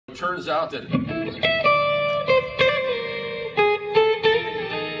turns out that was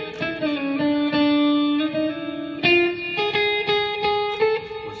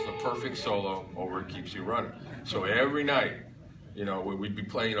the perfect solo over It Keeps You Running. So every night, you know, we'd be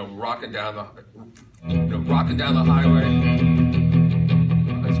playing, you know, rocking down the highway.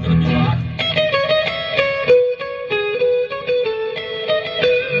 It's gonna be rock.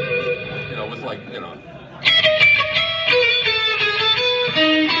 You know, with like, you know.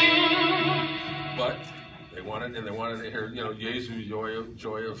 But they wanted to hear, you know, Jesu, joy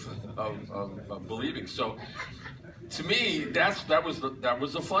of believing. So to me, that was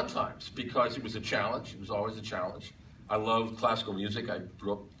the fun times, because it was a challenge. It was always a challenge. I love classical music. I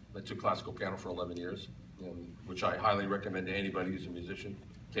took classical piano for 11 years, which I highly recommend to anybody who's a musician.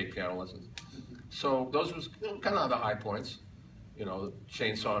 Take piano lessons. So those was kind of the high points. You know,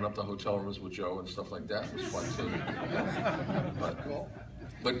 chainsawing up the hotel rooms with Joe and stuff like that was fun too.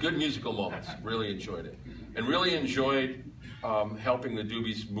 But good musical moments. Really enjoyed it, and really enjoyed helping the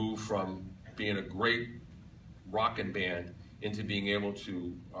Doobies move from being a great rockin' band into being able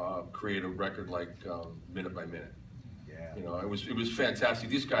to create a record like Minute by Minute. Yeah. You know, it was fantastic.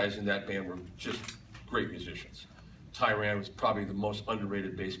 These guys in that band were just great musicians. Tyran was probably the most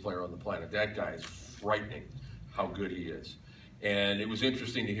underrated bass player on the planet. That guy is frightening, how good he is. And it was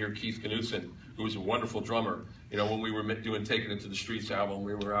interesting to hear Keith Knudsen, who was a wonderful drummer. You know, when we were doing Taking It to the Streets album,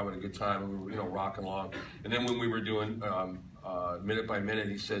 we were having a good time, and we were, you know, rocking along. And then when we were doing Minute by Minute,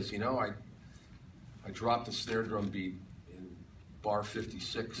 he says, you know, I dropped the snare drum beat in bar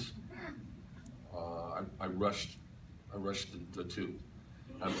 56. I rushed the two.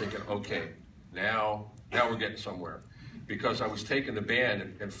 I'm thinking, okay, now we're getting somewhere, because I was taking the band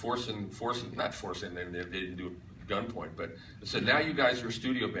and not forcing, they didn't do it gunpoint, but I said, now you guys are a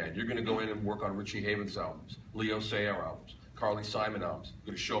studio band. You're going to go in and work on Richie Havens albums, Leo Sayer albums, Carly Simon albums.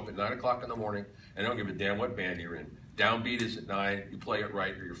 You're going to show up at 9 o'clock in the morning, and I don't give a damn what band you're in. Downbeat is at 9, you play it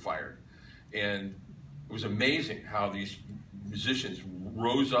right or you're fired. And it was amazing how these musicians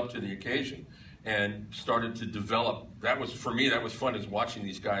rose up to the occasion and started to develop. That was, for me, that was fun, is watching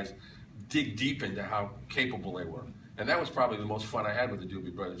these guys dig deep into how capable they were. And that was probably the most fun I had with the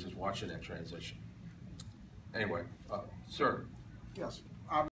Doobie Brothers, is watching that transition. Anyway, sir. Yes.